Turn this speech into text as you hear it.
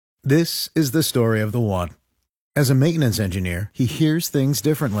This is the story of the one. As a maintenance engineer, he hears things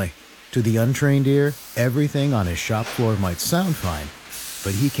differently. To the untrained ear, everything on his shop floor might sound fine,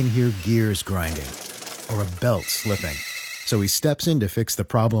 but he can hear gears grinding or a belt slipping. So he steps in to fix the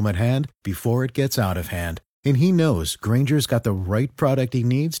problem at hand before it gets out of hand. And he knows Grainger's got the right product he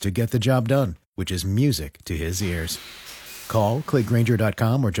needs to get the job done, which is music to his ears. Call, click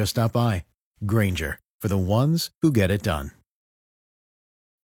Grainger.com, or just stop by. Grainger, for the ones who get it done.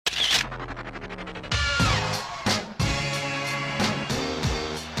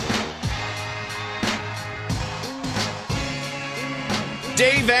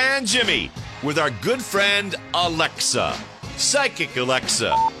 Dave and Jimmy with our good friend Alexa. Psychic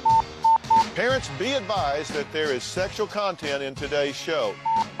Alexa. Parents, be advised that there is sexual content in today's show.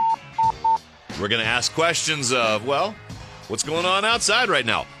 We're going to ask questions of, well, what's going on outside right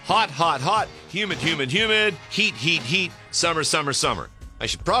now? Hot, hot, hot. Humid, humid, humid. Heat, heat, heat. Summer, summer, summer. I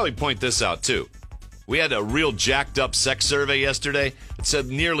should probably point this out, too. We had a real jacked up sex survey yesterday. It said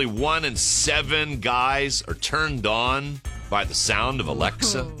nearly 1 in 7 guys are turned on by the sound of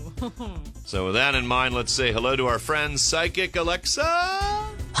Alexa. So with that in mind, let's say hello to our friend Psychic Alexa.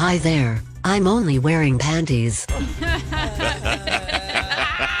 Hi there. I'm only wearing panties. This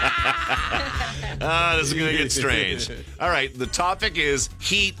is going to get strange. All right, the topic is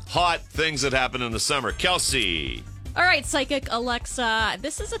heat, hot things that happen in the summer. Kelsey. All right, Psychic Alexa,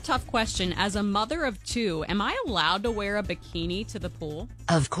 this is a tough question. As a mother of 2, am I allowed to wear a bikini to the pool?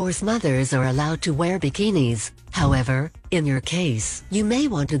 Of course, mothers are allowed to wear bikinis. However, in your case, you may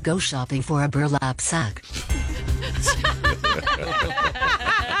want to go shopping for a burlap sack.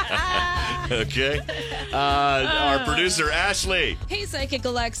 Okay. Our producer, Ashley. Hey, Psychic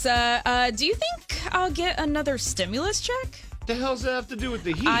Alexa, do you think I'll get another stimulus check? What the hell does that have to do with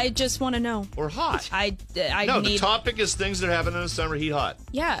the heat? I just want to know. Or hot? No, the topic is things that happen in the summer, heat, hot.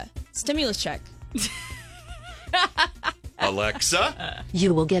 Yeah, stimulus check. Alexa?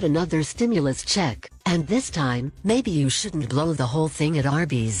 You will get another stimulus check, and this time, maybe you shouldn't blow the whole thing at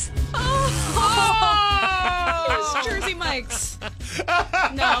Arby's. It's Jersey Mike's.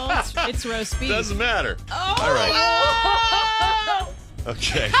 No, it's roast beef. Doesn't matter. Oh. All right.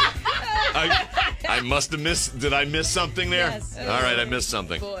 Okay. I must have missed. Did I miss something there? Yes. All right, I missed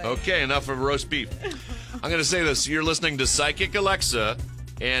something. Boy. Okay, enough of roast beef. I'm going to say this. You're listening to Psychic Alexa,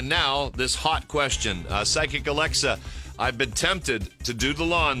 and now this hot question. Psychic Alexa, I've been tempted to do the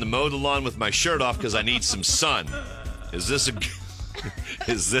lawn, to mow the lawn with my shirt off because I need some sun. Is this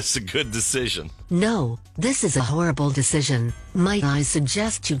a good decision? No, this is a horrible decision. Might I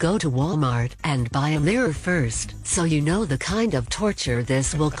suggest you go to Walmart and buy a mirror first, so you know the kind of torture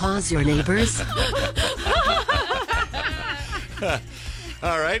this will cause your neighbors?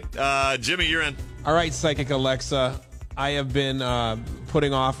 All right. Jimmy, you're in. All right, Psychic Alexa. I have been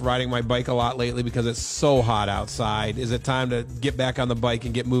putting off riding my bike a lot lately because it's so hot outside. Is it time to get back on the bike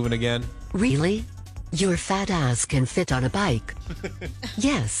and get moving again? Really? Your fat ass can fit on a bike.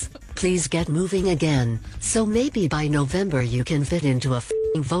 Yes, please get moving again. So maybe by November you can fit into a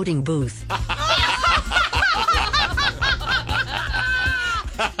f***ing voting booth.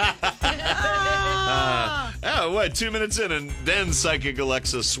 What? 2 minutes in, and then Psychic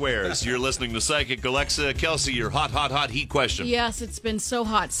Alexa swears. You're listening to Psychic Alexa. Kelsey, your hot, hot, hot heat question. Yes, it's been so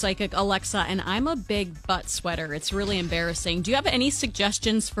hot, Psychic Alexa, and I'm a big butt sweater. It's really embarrassing. Do you have any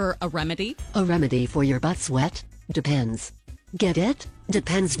suggestions for a remedy? A remedy for your butt sweat? Depends. Get it?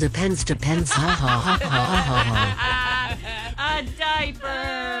 Depends, ha ha ha ha ha. A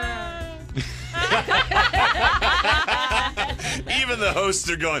diaper. Even the hosts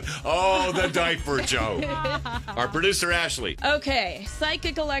are going, oh, the diaper joke. Our producer, Ashley. Okay,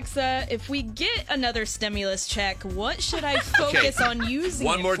 Psychic Alexa, if we get another stimulus check, what should I focus on using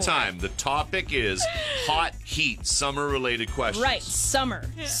One it more for? time. The topic is hot, heat, summer-related questions. Right, summer.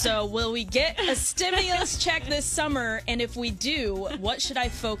 So will we get a stimulus check this summer? And if we do, what should I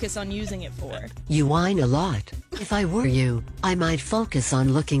focus on using it for? You whine a lot. If I were you, I might focus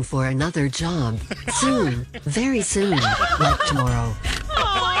on looking for another job. Soon. Very soon. Like tomorrow.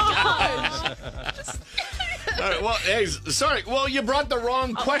 All right, well, hey, sorry. Well, you brought the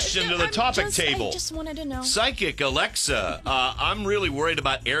wrong question to the topic table. I just wanted to know. Psychic Alexa, I'm really worried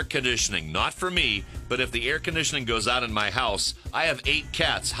about air conditioning. Not for me, but if the air conditioning goes out in my house, I have 8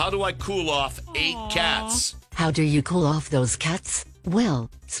 cats. How do I cool off 8 cats? How do you cool off those cats? Well,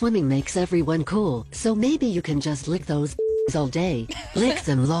 swimming makes everyone cool, so maybe you can just lick those all day. Lick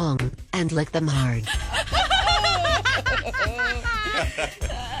them long, and lick them hard.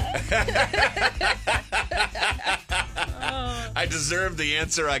 I deserve the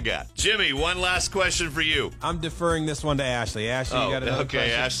answer I got. Jimmy, one last question for you. I'm deferring this one to Ashley. Ashley, you got another okay,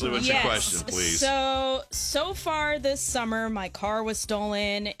 question? Ashley, what's your question, please? So far this summer, my car was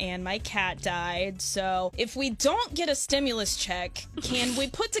stolen and my cat died. So if we don't get a stimulus check, can we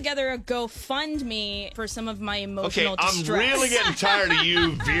put together a GoFundMe for some of my emotional distress? I'm really getting tired of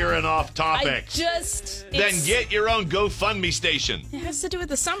you veering off topic. Then get your own GoFundMe station. It has to do with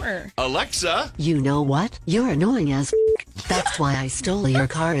the summer. Alexa. You know what? You're annoying as That's why I stole your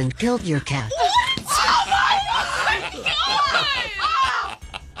car and killed your cat.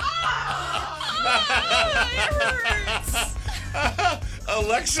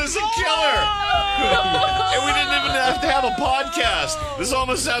 Alexa's a killer. And we didn't even have to have a podcast. This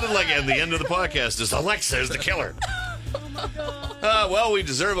almost sounded like at the end of the podcast is Alexa is the killer. Well, we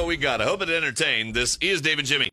deserve what we got. I hope it entertained. This is Dave and Jimmy.